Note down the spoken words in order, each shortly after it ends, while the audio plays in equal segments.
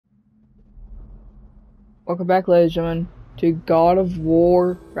Welcome back, ladies and gentlemen, to God of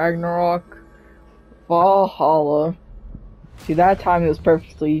War Ragnarok Valhalla. See, that time it was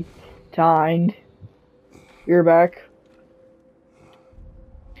perfectly timed. We're back.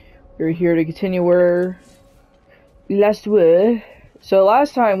 We're here to continue where we last were. So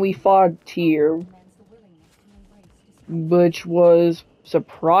last time we fought Tyr, which was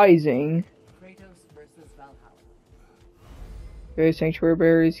surprising. Kratos versus Valhalla. Okay, Sanctuary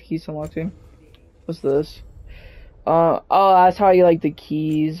Berries, keys unlocked. What's this? Oh, that's how you like the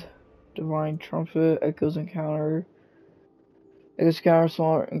keys. Divine Trumpet, Echoes Encounter. Echoes Encounter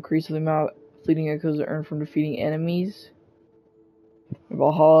small increase the amount of fleeting echoes earned from defeating enemies.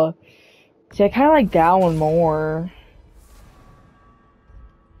 Valhalla. See, I kind of like that one more.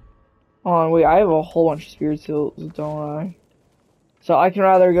 Oh, wait, I have a whole bunch of spirit seals, don't I? So I can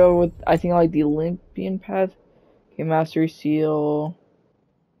rather go with, I think I like the Olympian path. Okay, Mastery Seal.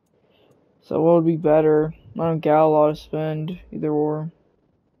 So what would be better? I don't got a lot to spend, either or.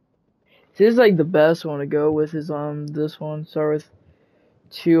 This is like the best one to go with is this one. Start with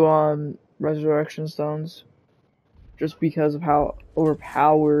 2 resurrection stones. Just because of how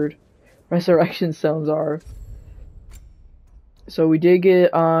overpowered resurrection stones are. So we did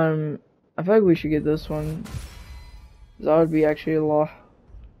get I feel like we should get this one. That would be actually a lot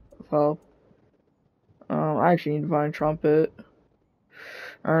of help. I actually need Divine Trumpet.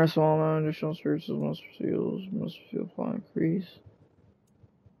 Earn a small amount of additional spirits must feel fly increase.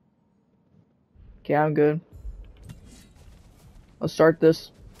 Okay, I'm good. Let's start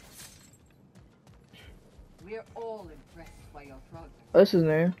this. We're all impressed by your progress. This is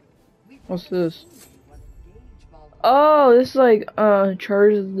new. What's this? Valhalla. Oh, this is like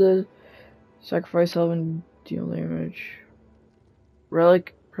charges the sacrifice health and deal damage.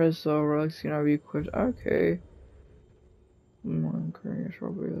 Relic press relics cannot be equipped. Okay. So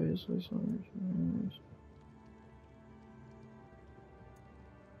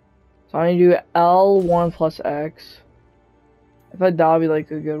I need to do L1 plus X. I thought that would be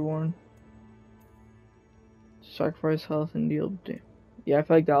like a good one. Sacrifice health and deal damage. Yeah, I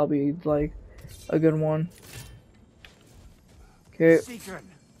feel like that'll be like a good one. Okay. Sigrun,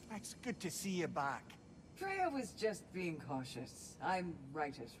 it's good to see you back. Freya was just being cautious. I'm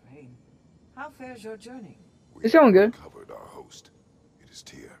right as rain. How fares your journey? It's going good. Covered our host. It is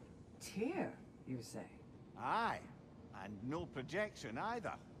Tyr. Tyr, you say? Aye, and no projection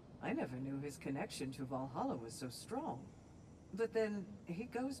either. I never knew his connection to Valhalla was so strong. But then, he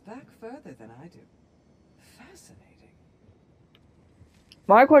goes back further than I do. Fascinating.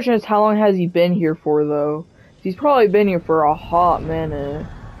 My question is, how long has he been here for, though? He's probably been here for a hot minute.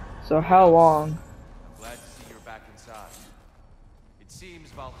 So how long? I'm glad to see you're back inside. It seems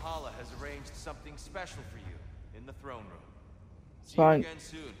Valhalla has arranged something special for you in the throne room. See you again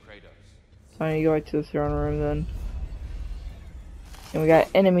soon, Kratos. So I need to go back to the throne room then. And we got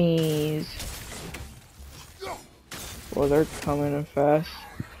enemies. Well, they're coming in fast.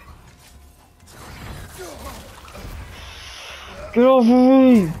 Get off of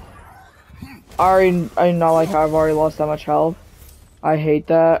me! I do not like how I've already lost that much health. I hate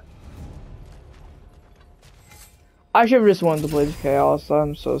that. I should have just wanted to play the Chaos.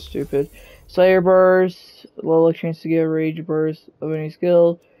 I'm so stupid. Slayer Burst. Low chance to get a Rage Burst of any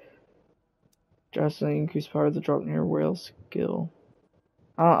skill. Just an increased power of the drop near whale skill.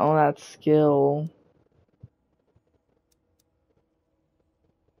 I don't own that skill.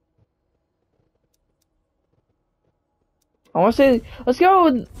 I want to say, let's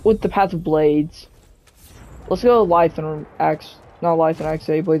go with the Path of Blades. Let's go with Life and Axe, not Life and Axe,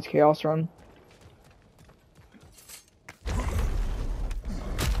 Blades Chaos Run.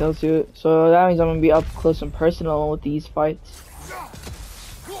 Okay, let's do it. So that means I'm gonna be up close and personal with these fights.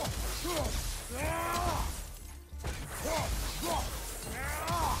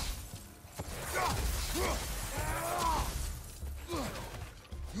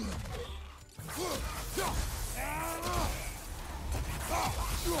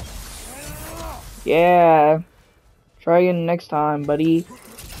 Yeah. Try again next time, buddy.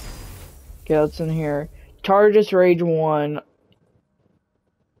 Okay, let's in here. Charges Rage 1.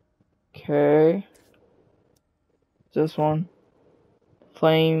 Okay. This one.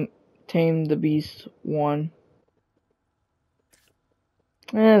 Tame the Beast 1.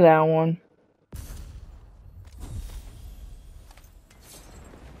 And that one.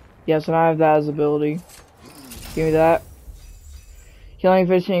 Yes, and I have that as ability. Give me that. Healing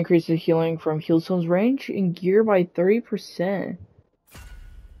efficiency increases healing from Healstone's range and gear by 30%.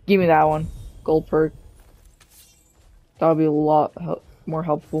 Give me that one. Gold perk. That'll be a lot more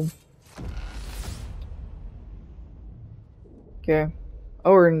helpful. Okay.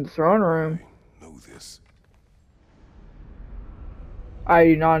 Oh, we're in the throne room. I know this. I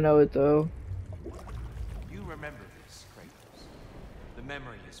do not know it though. You remember this, Kratos. The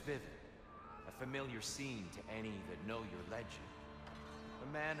memory is vivid. A familiar scene to any that know your legend.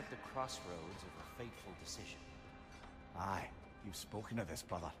 A man at the crossroads of a fateful decision. Aye, you've spoken of this,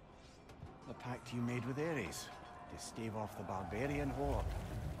 brother. The pact you made with Ares to stave off the barbarian horde.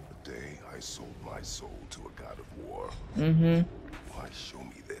 The day I sold my soul to a god of war. Mm-hmm. Why show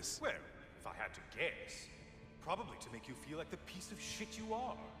me this? Well, if I had to guess, probably to make you feel like the piece of shit you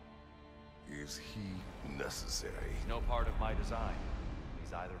are. Is he necessary? He's no part of my design.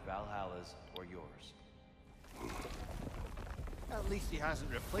 He's either Valhalla's or yours. At least he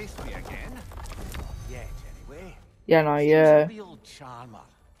hasn't replaced me again. Not yet, anyway. Yeah, not Seems yet. a real charmer.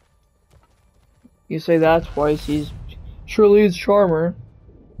 You say that twice, he's surely his charmer.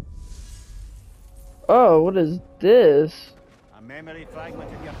 Oh, what is this? A memory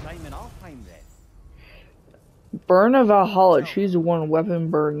fragment of your time in Alfheim, then. Burn of Valhalla. Choose one weapon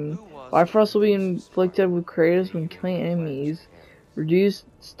burden. Life Rust will be inflicted with Kratos when killing enemies. Reduce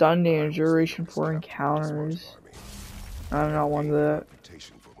stun damage duration for encounters. I'm not one of that.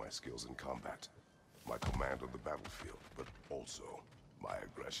 Reputation for my skills in combat, my command on the battlefield, but also my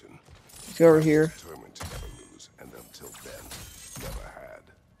aggression. Let's go over here. Determined to never lose, and until then, never had.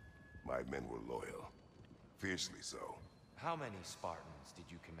 My men were loyal, fiercely so. How many Spartans did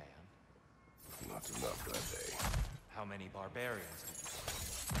you command? Not enough that day. How many barbarians did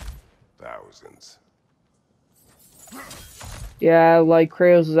you? Thousands. Yeah, like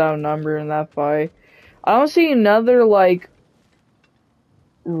Kratos is outnumbered in that fight. I don't see another like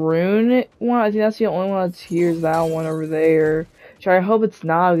rune one. I think that's the only one that's here. Is that one over there? Which I hope it's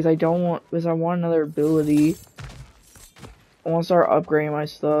not, because I want another ability. I want to start upgrading my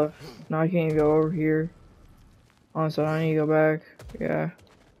stuff. Now I can't even go over here. Honestly, I need to go back. Yeah.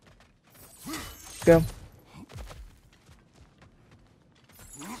 Go.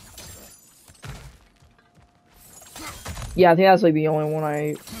 Yeah, I think that's like the only one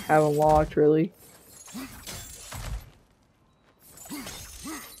I have unlocked, really.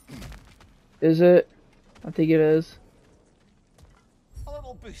 Is it? I think it is. A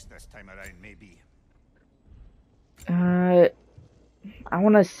little boost this time around, maybe. I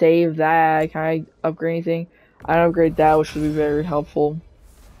want to save that. Can I upgrade anything? I upgrade that, which would be very helpful.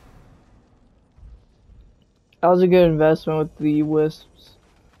 That was a good investment with the wisps.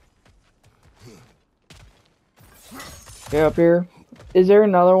 Okay, up here. Is there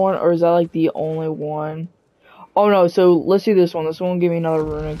another one, or is that like the only one? Oh no, so let's do this one. This one will give me another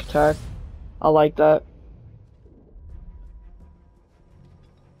runic attack. I like that.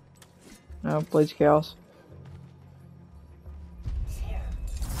 No, Blades Chaos.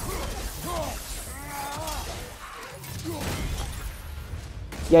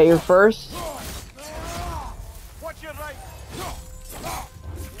 Yeah, you're first. Watch your right.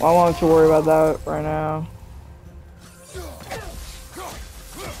 Well, I don't have to worry about that right now.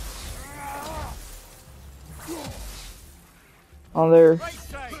 On there. Right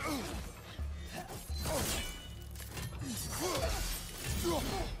side.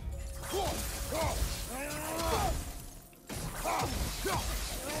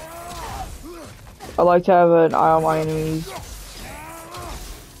 I like to have an eye on my enemies.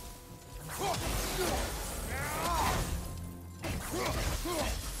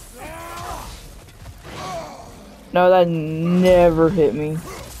 No, that never hit me.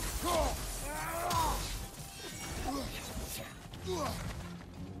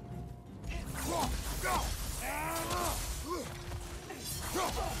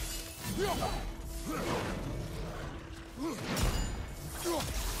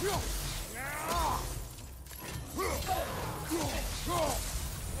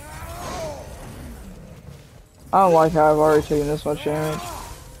 I don't like how I've already taken this much damage.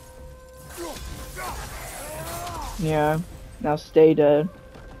 Yeah, now stay dead.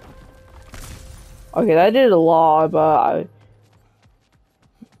 Okay, that did a lot, but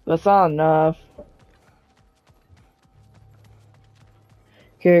that's not enough.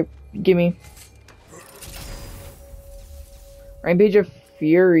 Okay, gimme. Rampage of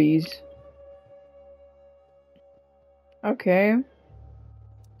Furies. Okay.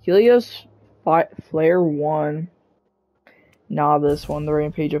 Helios Flare 1. Nah, this one, the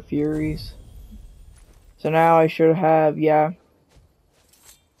Rampage of Furies. So now I should have, yeah.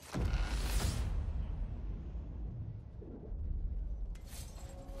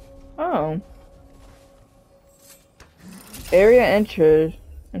 Oh. Area entered.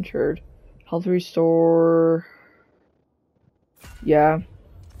 Health restore. Yeah.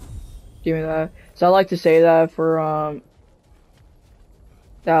 Give me that. So I like to say that for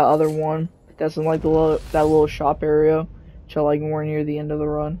that other one. That's in like that little shop area. till like more near the end of the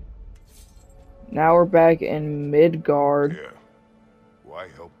run. Now we're back in Midgard. Here. Why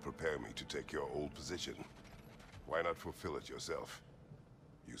help prepare me to take your old position? Why not fulfill it yourself?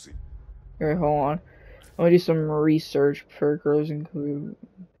 You see. Alright, hold on. Let me do some research. Perkers include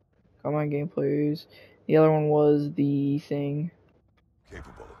common gameplays. The other one was the thing.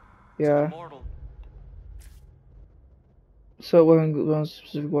 Capable. Yeah. Immortal. So what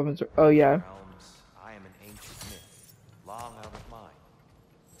specific weapons are, oh yeah. Realms, I am an ancient myth, long out of mind.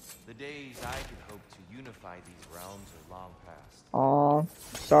 The days I could hope to unify these realms are long past. Aw,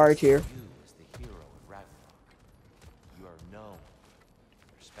 sorry, Tyr. You as the hero of Ragnarok. You are known,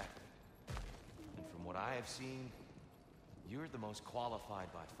 respected. And from what I have seen, you're the most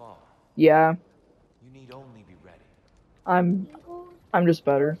qualified by far. Yeah, You need only be ready. I'm just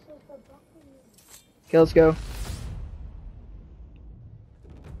better. Okay, let's go.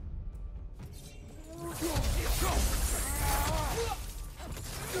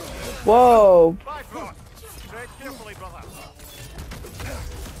 Whoa!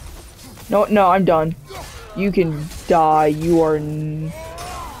 No, I'm done. You can die. You are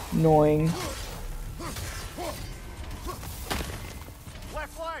annoying.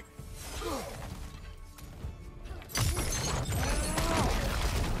 Left flank!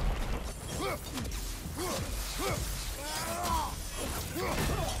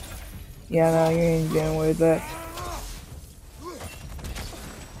 Yeah, no, you ain't getting away with that.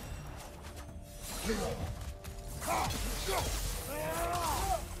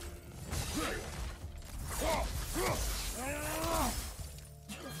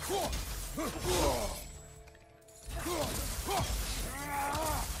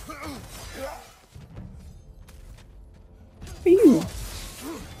 Phew.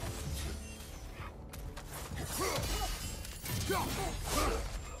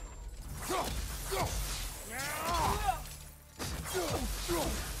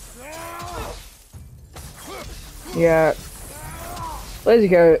 Yeah, lazy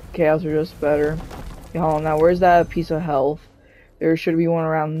chaos are just better. Yeah, hold on, now where's that piece of health? There should be one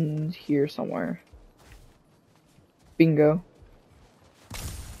around here somewhere. Bingo.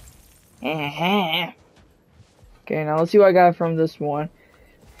 Okay, now let's see what I got from this one.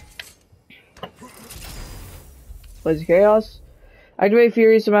 Lazy chaos. Activate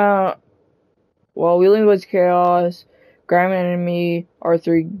furious amount while wielding Lazy chaos. Grab an enemy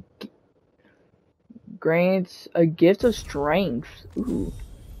R3 grants a gift of strength. Ooh,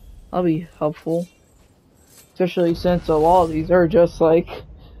 that'll be helpful. Especially since a lot of these are just like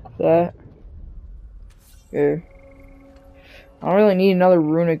that. Okay. I don't really need another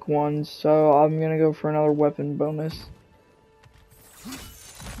runic one, so I'm gonna go for another weapon bonus.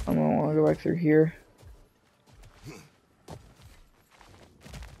 I'm gonna wanna go back through here.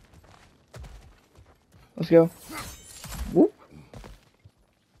 Let's go. Whoop.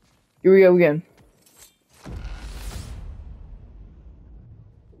 Here we go again.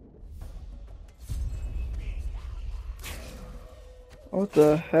 What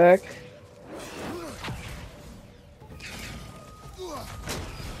the heck?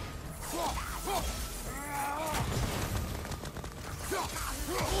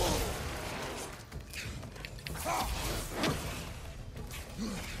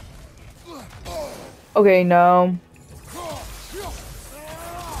 Okay, no.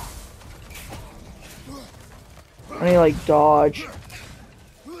 I need like dodge.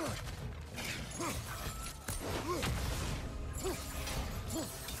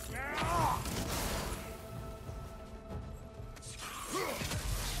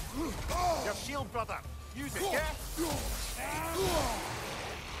 Your shield, brother. Use it, yeah?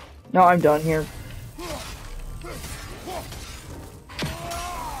 No, I'm done here.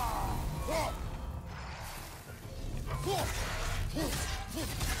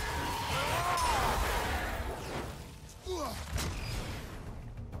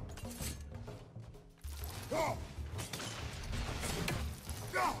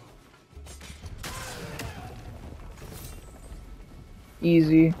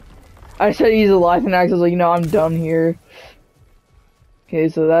 Easy. I said he's alive and I was like, no, I'm done here. Okay,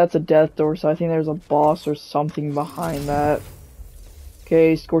 so that's a death door, so I think there's a boss or something behind that.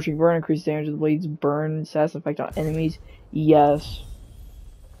 Okay, scorching burn, increased damage of the blades, burn, status effect on enemies. Yes.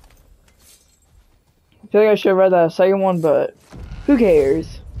 I feel like I should have read that second one, but who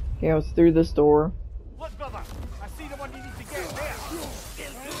cares? Okay, let's through this door. Look, brother. I see the one you need to get there.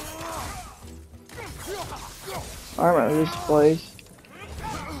 I remember this place.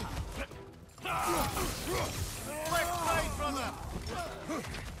 Left side, brother.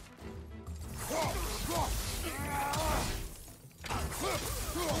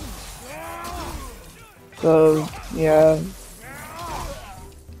 So, yeah,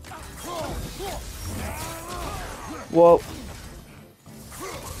 Whoa.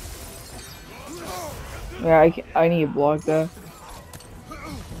 Yeah, I need to block that.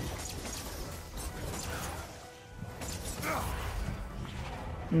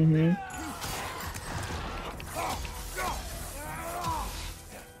 Mm-hmm.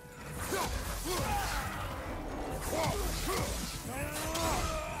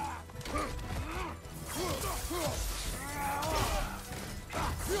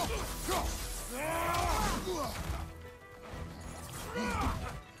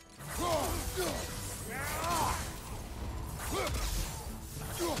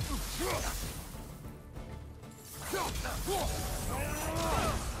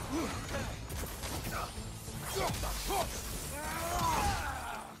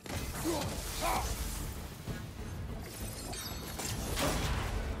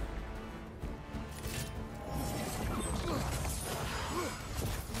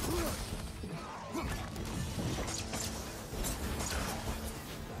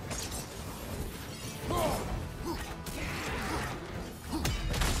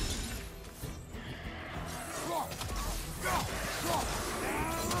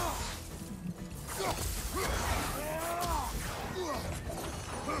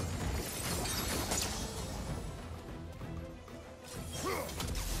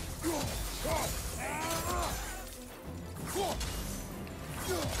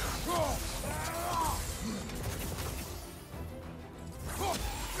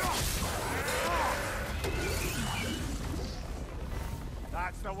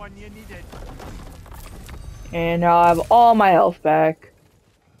 That's the one you needed. And now I have all my health back.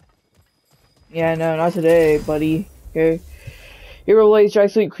 Yeah, no, not today, buddy. Okay. Hero Blades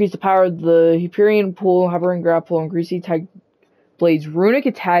drastically increase the power of the Hyperion Pool, Hovering Grapple, and Greasy Tag Blades. Runic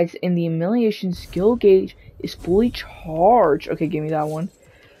attacks and the Humiliation skill gauge is fully charged. Okay, give me that one.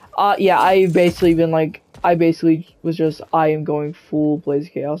 Yeah, I basically was just, I am going full Blaze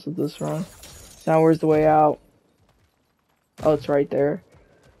Chaos with this run. So now where's the way out? Oh, it's right there.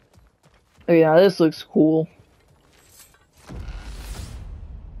 Oh yeah, this looks cool.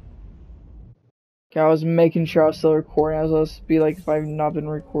 Okay, I was making sure I was still recording. I was supposed to be like if I've not been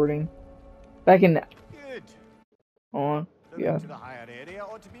recording. Back in. Good. On. The Yeah. route to the higher area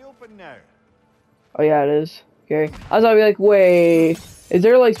ought to be open now. Oh yeah, it is. Okay. I was gonna be like, wait, is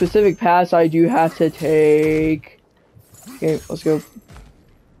there like specific paths I do have to take? Okay, let's go.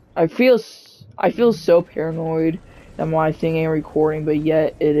 I feel so paranoid that my thing ain't recording, but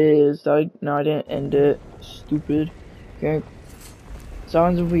yet it is. No, I didn't end it. Stupid. Okay. So what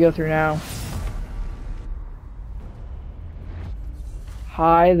happens if we go through now?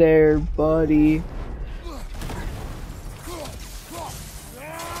 Hi there, buddy.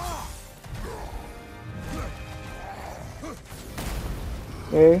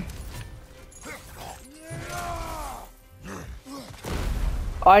 Okay.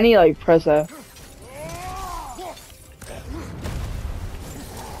 Oh, I need like press that. Take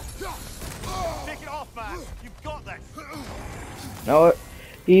it off, man. You've got this. No,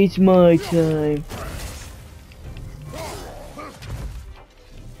 it's my time.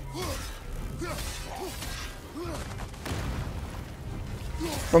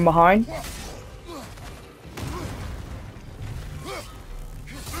 From behind.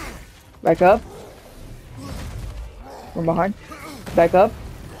 Back up. From behind. Back up.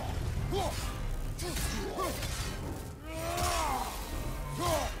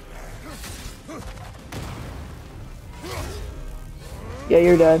 Yeah,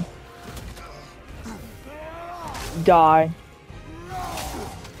 you're dead. Die.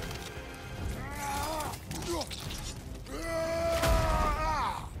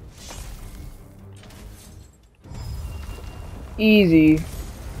 Easy.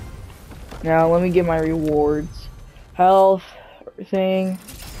 Now let me get my rewards. Health, everything.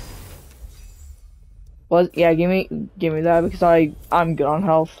 Well, yeah, give me that because I'm good on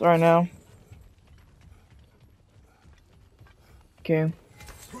health right now. Okay.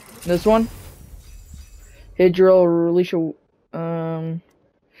 This one. Hit drill, release your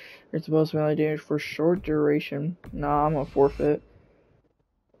it's supposed to melee damage for short duration. Nah, I'm gonna forfeit.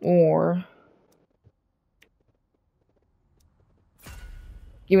 Or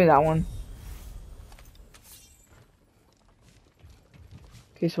give me that one.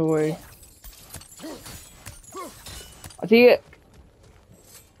 Okay, so wait. I think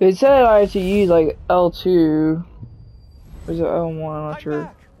it said I had to use like L2. Or is it L1? I'm not sure.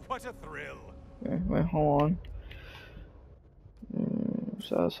 Back. What a thrill. Okay, wait, hold on.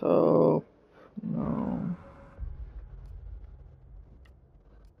 SAS hope. No.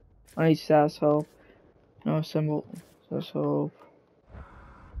 I need SAS hope. No symbol. SAS hope.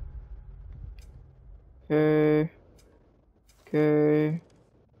 Okay. Okay.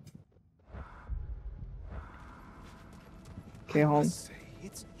 Okay, I home. must say,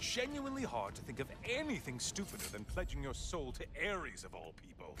 it's genuinely hard to think of anything stupider than pledging your soul to Ares of all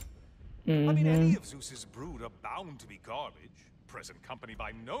people. I mean, any of Zeus's brood are bound to be garbage, present company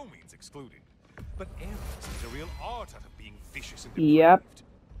by no means excluded. But Ares is a real art out of being vicious and depraved. Yep.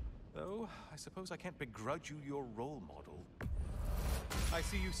 Though, I suppose I can't begrudge you your role model. I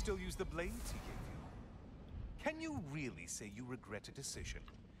see you still use the blades he gave you. Can you really say you regret a decision,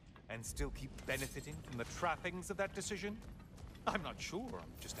 and still keep benefiting from the trappings of that decision? I'm not sure, I'm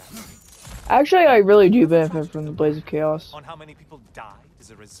just asking. Actually, I really do benefit from the Blaze of Chaos. On how many people died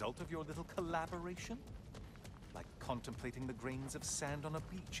as a result of your little collaboration? Like contemplating the grains of sand on a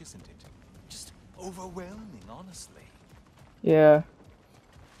beach, isn't it? Just overwhelming, honestly. Yeah.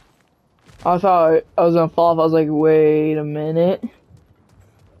 I thought I was gonna fall off. I was like, wait a minute.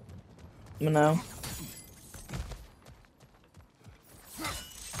 No.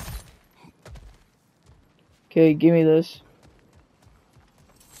 Okay, give me this.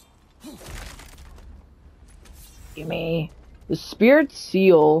 Give me the Spirit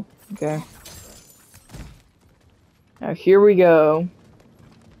Seal. Okay. Now here we go.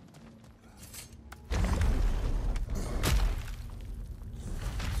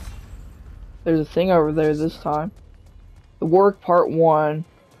 There's a thing over there this time. The work part 1.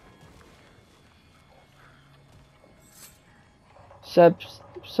 Looks like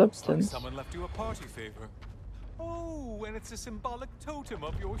Acceptance. someone left you a party favor. Oh, and it's a symbolic totem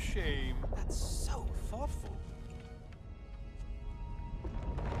of your shame. That's so thoughtful.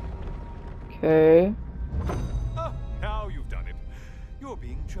 Okay. Ah, now you've done it. You're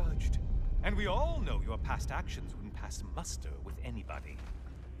being judged. And we all know your past actions wouldn't pass muster with anybody.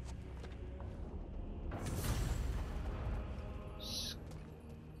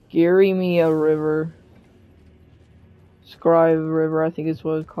 Scary me a river. Scribe River, I think is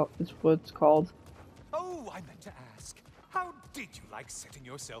what it's called. Oh, I meant to ask. How did you like setting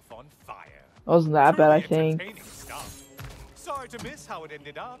yourself on fire? It wasn't that bad, I Truly think. entertaining stuff. Sorry to miss how it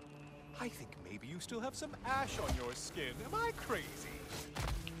ended up. I think maybe you still have some ash on your skin. Am I crazy?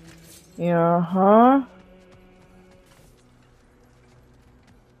 Yeah, huh?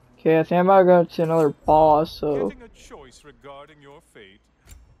 Okay, I think I'm about to go to another boss, so... Getting a choice regarding your fate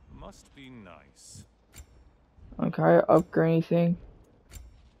must be nice. Okay, I upgrade anything?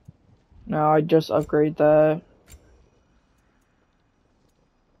 No, I just upgrade that.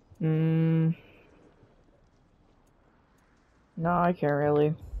 No, I can't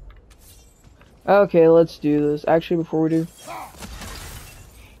really. Okay, let's do this. Actually, before we do...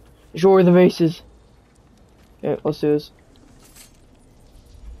 Destroy the bases. Okay, let's do this.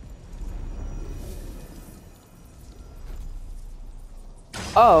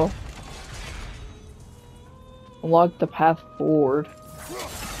 Oh. Unlock the path forward.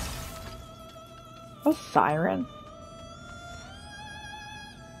 A siren?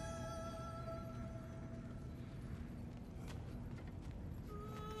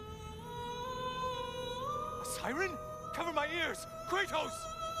 A siren? Cover my ears! Kratos!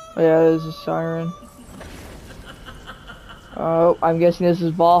 Oh yeah, there's a siren. Oh, I'm guessing this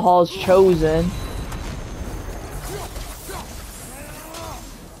is Valhalla's Chosen.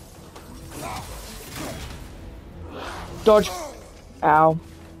 Dodge. Ow.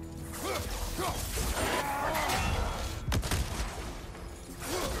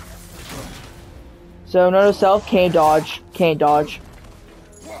 So, notice self, can't dodge. Can't dodge.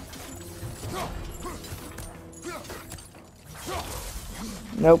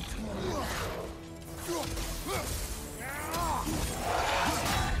 Nope.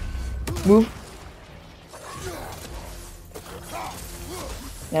 Move.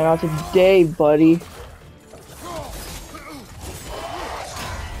 Yeah, not today, buddy.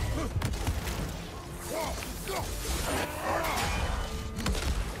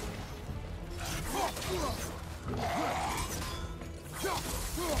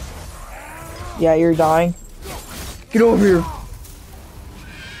 Yeah, you're dying. Get over here.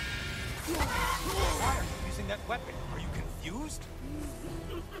 Why are you using that weapon? Are you confused?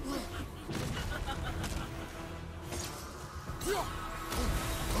 You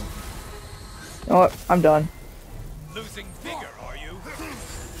know what? I'm done. Losing vigor, are you?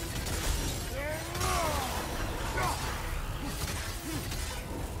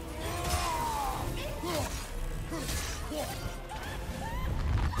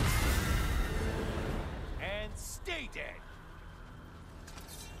 And stay dead.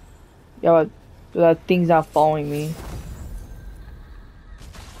 Yeah, but that thing's not following me.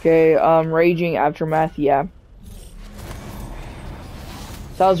 Okay, Raging Aftermath, yeah.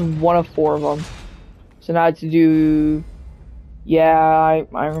 So that was one of 4 of them. So now I have to do Yeah,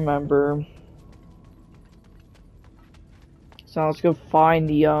 I remember. So let's go find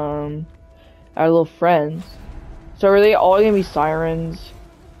the our little friends. So are they all gonna be sirens?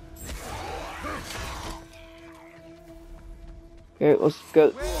 Okay, let's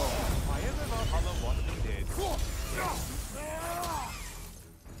go. Whatever Valhalla wanted them dead.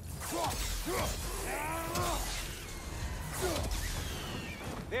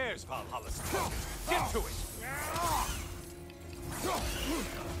 There's Valhalla's strength. Get to it.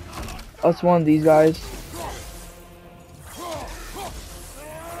 That's one of these guys.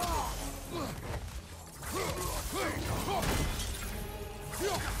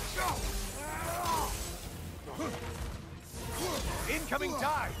 Incoming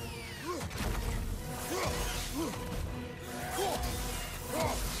dive.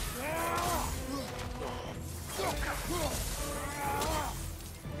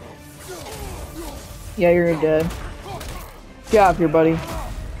 Yeah, you're dead. Get off here, buddy.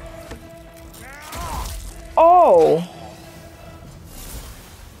 Oh!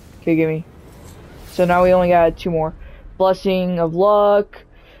 Okay, gimme. So now we only got 2 more. Blessing of luck.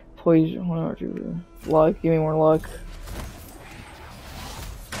 Poison. Luck. Give me more luck.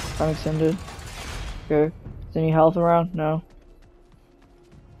 Time extended. Okay. Is any health around? No.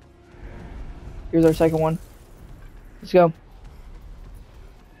 Here's our second one. Let's go.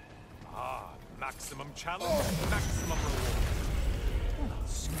 Ah, maximum challenge, maximum reward.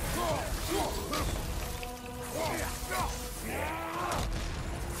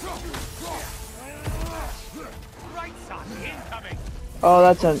 Right side incoming. Oh,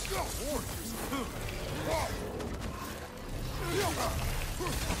 that's a.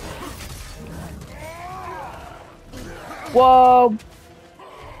 Whoa!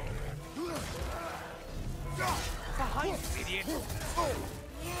 Behind you, idiot.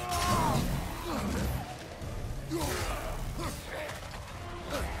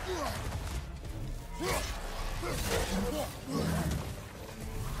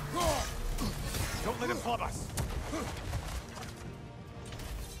 Don't let him club us.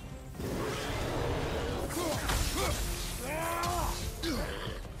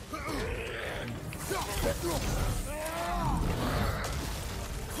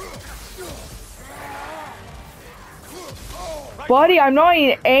 Buddy, I'm not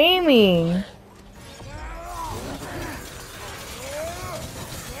even aiming!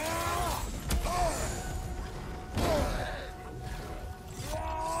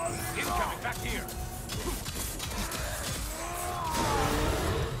 Incoming back here.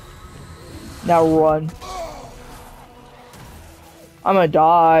 Now run. I'm gonna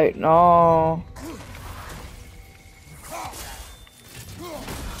die. No.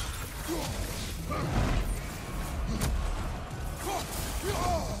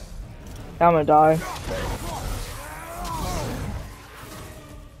 I'm gonna die.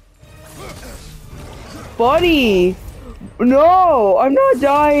 Buddy! No! I'm not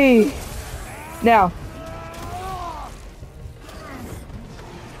dying! Now.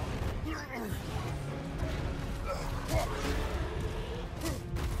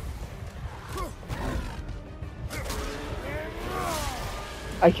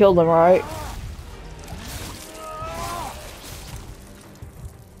 I killed him, right?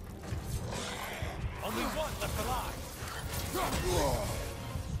 Only one left alive.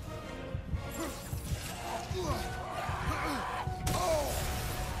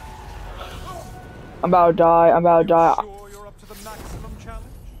 I'm about to die. I'm about to die. Sure you're up to the maximum challenge?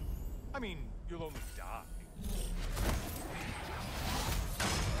 I mean, you'll only die.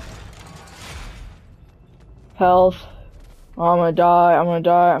 Health. Oh, I'm gonna die. I'm gonna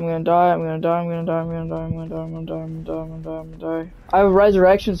die. I'm gonna die. I'm gonna die. I'm gonna die. I'm gonna die. I'm gonna die. I'm gonna die. I'm gonna die. I'm gonna die. I'm gonna die. I have a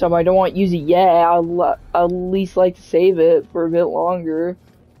resurrection, so I don't want to use it yet. I'll at least like to save it for a bit longer.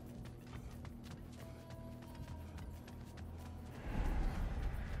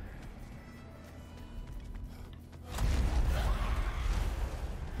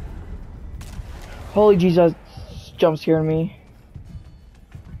 Holy Jesus, jump scared me.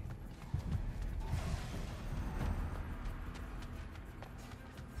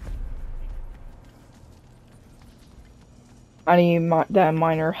 I need that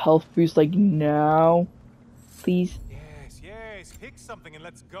minor health boost like now, please. Yes, yes, pick something and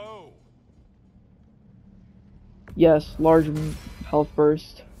let's go. Yes, large health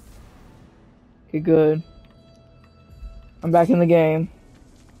burst. Okay, good. I'm back in the game.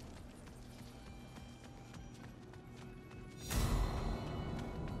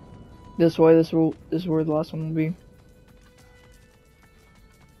 This way, this is where the last one will be.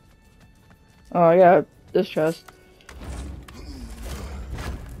 Oh yeah, this chest.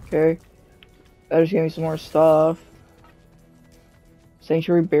 Okay. That just gave me some more stuff.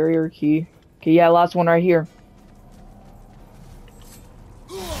 Sanctuary barrier key. Okay, yeah, last one right here.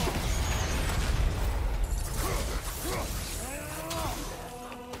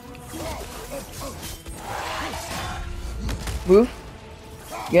 Move.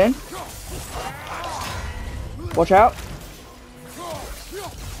 Again. Watch out.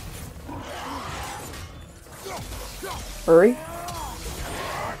 Hurry.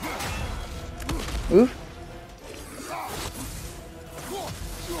 Move.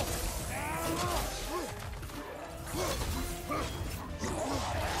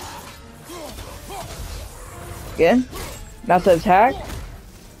 Again. Now to attack.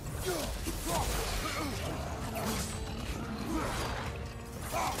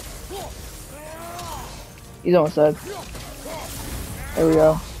 He's almost dead. There we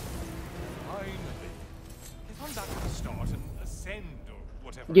go.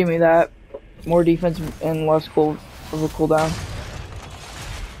 Give me that. More defense and less of a cooldown.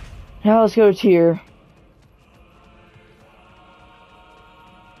 Now let's go to tier.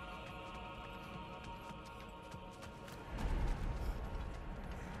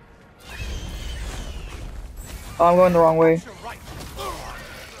 Oh, I'm going the wrong way.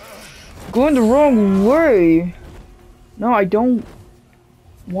 Going the wrong way. No, I don't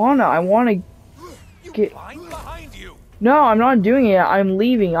wanna. I wanna get. No, I'm not doing it. I'm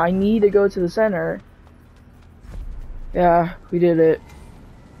leaving. I need to go to the center. Yeah, we did it.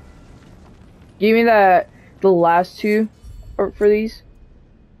 Give me that. The last two for these.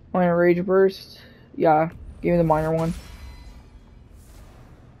 Minor rage burst. Yeah, give me the minor one.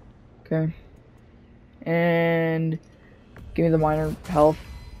 Okay. And give me the minor health.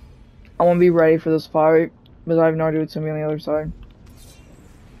 I want to be ready for this fight, because I have no idea what's going to be on the other side.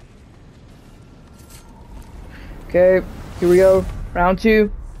 Okay, here we go. Round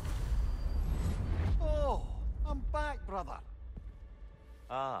 2. Oh, I'm back, brother.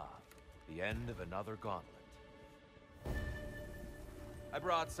 Ah, the end of another gauntlet. I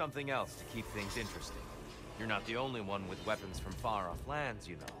brought something else to keep things interesting. You're not the only one with weapons from far-off lands,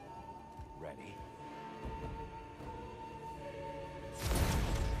 you know. Ready?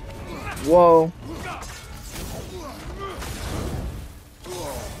 Whoa.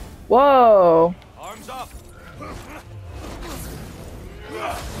 Whoa. Arms up.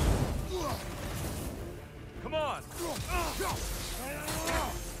 Come on.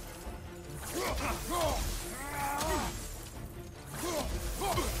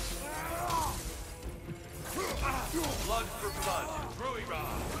 Blood for blood. Brewy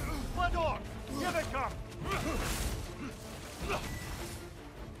rod. Blood orc. Here they come.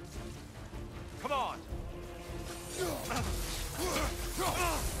 Come on.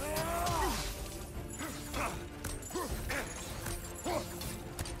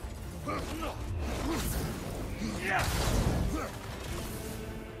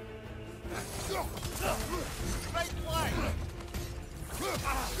 Right flank.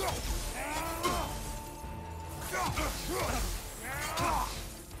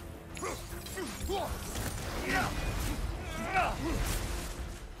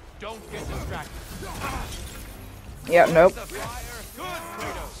 Don't get distracted. Yeah, nope. The fire. Good,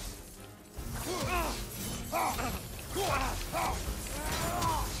 Kratos.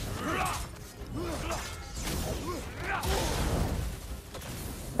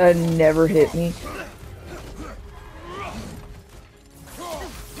 That never hit me.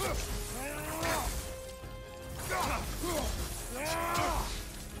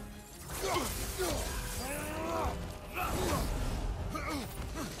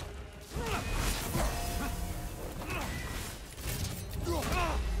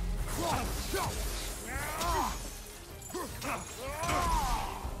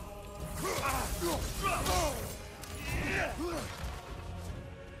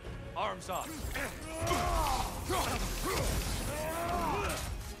 Arms up.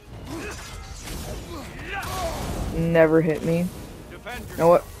 Never hit me. Defend You know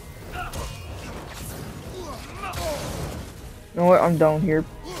what? You know what? I'm done here.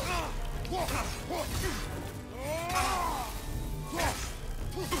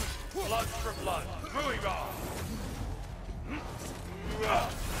 Blood for blood. Brewy rod.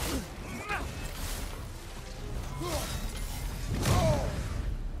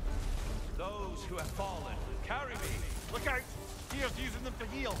 Those who have fallen, carry me. Look out! Here's using them to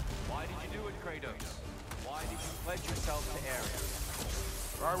heal. Why did you do it, Kratos? Why did you pledge yourself to Ares?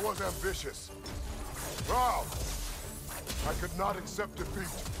 I was ambitious. Proud. I could not accept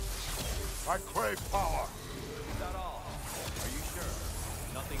defeat. I crave power. Is that all? Are you sure?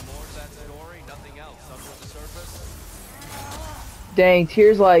 Nothing more to that story? Nothing else under the surface? Dang,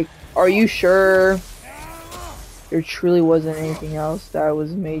 Tears like, are you sure? there truly wasn't anything else that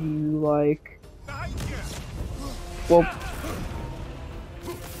was made you like. Well, An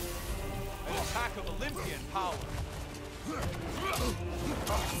attack of Olympian power.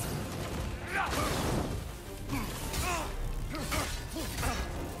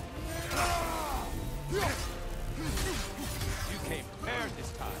 You came prepared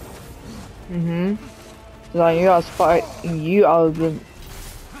this time. so I knew I was fighting you out of the.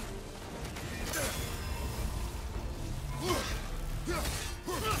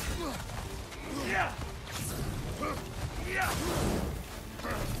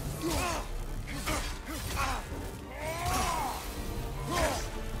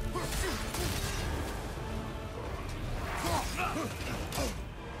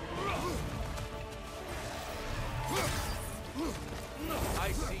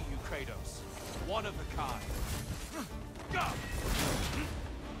 I see you, Kratos. One of a kind.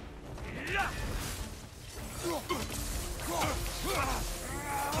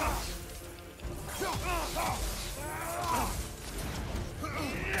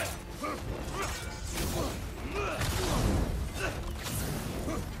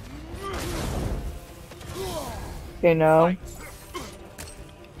 Okay, no.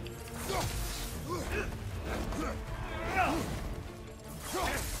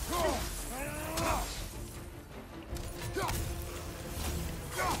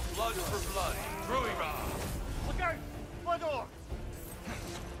 Blood for blood. Druira. Look out! Blood orc!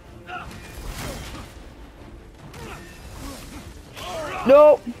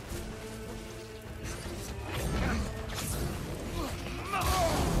 Nope.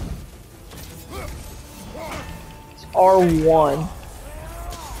 It's R1.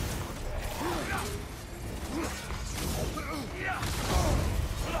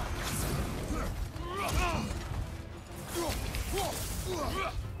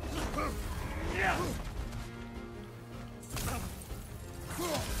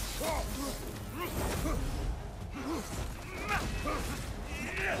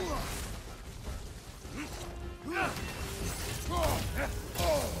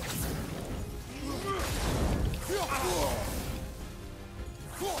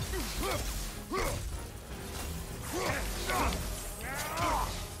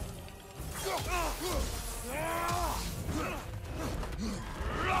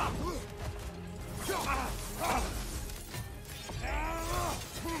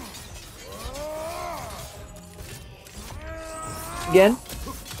 Again?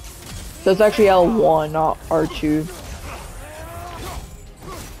 So it's actually L1, not R2.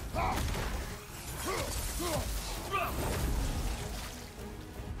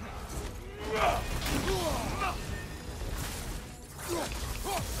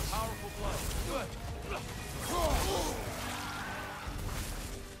 Powerful blow. Good.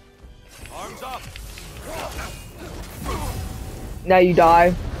 Arms up. Now you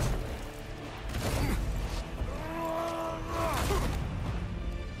die.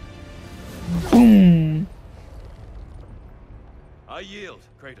 Boom. I yield,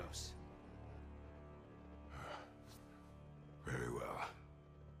 Kratos. Very well.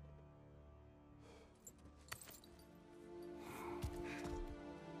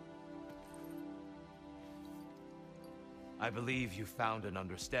 I believe you found an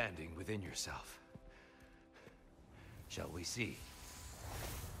understanding within yourself. Shall we see?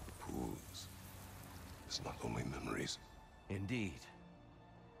 Pools. It's not only memories. Indeed.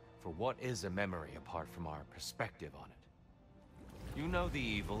 For what is a memory apart from our perspective on it? You know the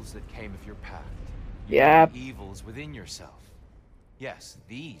evils that came of your pact. You Yeah. know the evils within yourself. Yes,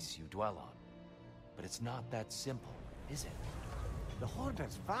 these you dwell on. But it's not that simple, is it? The Horde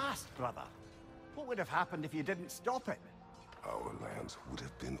is vast, brother. What would have happened if you didn't stop it? Our lands would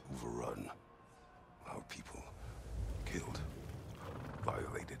have been overrun. Our people killed,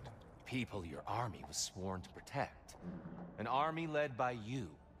 violated. People your army was sworn to protect. An army led by you.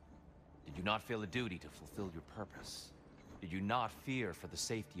 Did you not feel a duty to fulfill your purpose? Did you not fear for the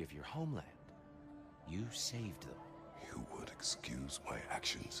safety of your homeland? You saved them. You would excuse my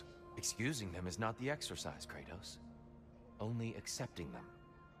actions. Excusing them is not the exercise, Kratos. Only accepting them.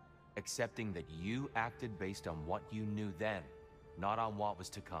 Accepting that you acted based on what you knew then, not on what was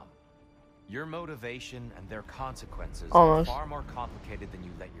to come. Your motivation and their consequences Almost. are far more complicated than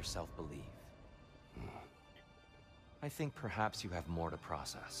you let yourself believe. I think perhaps you have more to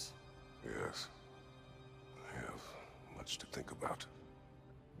process. Yes. I have much to think about.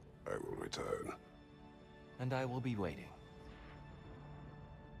 I will return. And I will be waiting.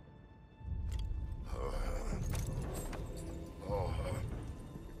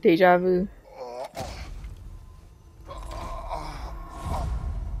 Deja vu.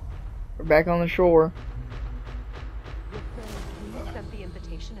 We're back on the shore.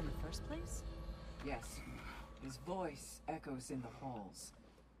 echoes in the halls.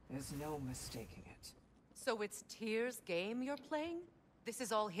 There's no mistaking it. So it's Tyr's game you're playing? This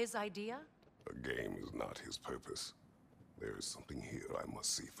is all his idea? A game is not his purpose. There is something here I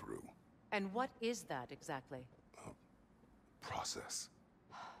must see through. And what is that exactly? Process.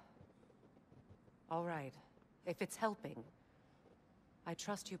 All right. If it's helping, I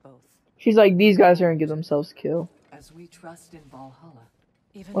trust you both. She's like, these guys are gonna get themselves killed. As we trust in Valhalla.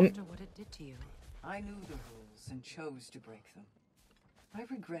 Even Well, after what it did to you. I knew the rules and chose to break them. I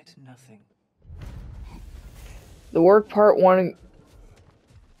regret nothing. The work part 1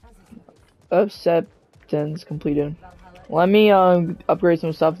 acceptance completed. Let me upgrade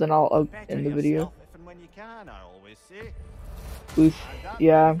some stuff, then I'll end the video. Yourself if and when you can, I always say. Oof. And that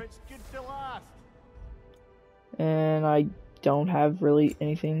Yeah. benefit's good to last. And I don't have really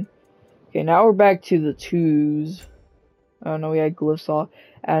anything. Okay, now we're back to the 2s. Oh no, we had glyph saw.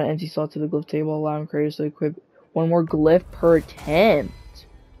 Add an empty slot to the glyph table, allowing Kratos to equip 1 more glyph per attempt.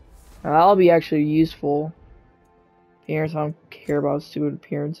 Now, that'll be actually useful. Appearance, I don't care about stupid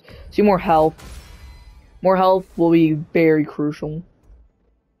appearance. See more health. More health will be very crucial.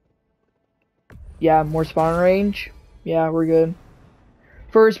 Yeah, more spawn range. Yeah, we're good.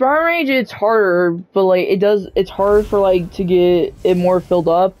 For spawn range, it's harder, but like it's harder for like to get it more filled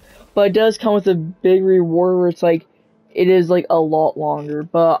up. But it does come with a big reward where it's like it is like a lot longer.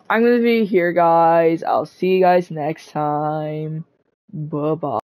 But I'm gonna be here, guys. I'll see you guys next time. Bye bye.